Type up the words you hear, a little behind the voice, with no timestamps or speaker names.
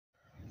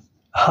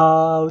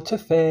How to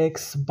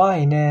fix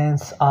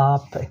Binance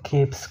app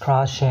keeps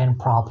crashing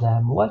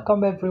problem.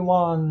 Welcome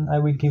everyone. I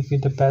will give you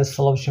the best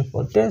solution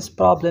for this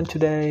problem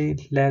today.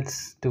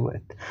 Let's do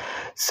it.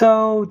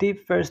 So the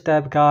first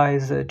step,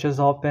 guys, just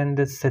open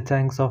the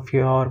settings of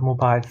your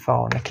mobile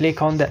phone.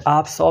 Click on the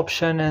apps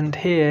option and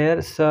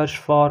here search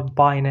for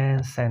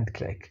Binance and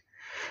click.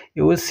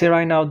 You will see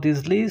right now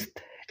this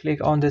list.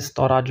 Click on the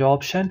storage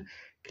option.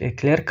 Click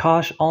clear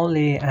cache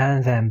only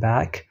and then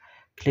back.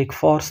 Click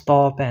force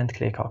stop and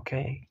click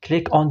OK.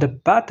 Click on the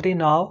battery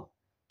now.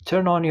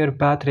 Turn on your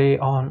battery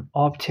on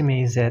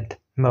optimized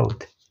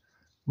mode.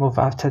 Move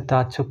after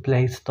that to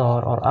Play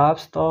Store or App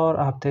Store.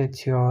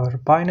 Update your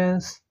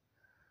Binance.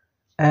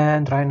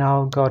 And right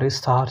now go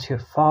restart your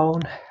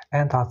phone.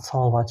 And that's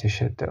all what you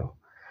should do.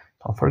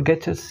 Don't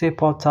forget to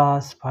support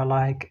us by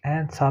like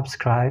and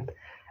subscribe.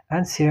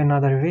 And see you in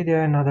another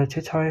video, another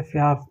tutorial. If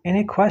you have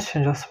any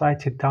question, just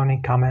write it down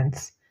in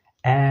comments.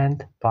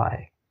 And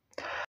bye.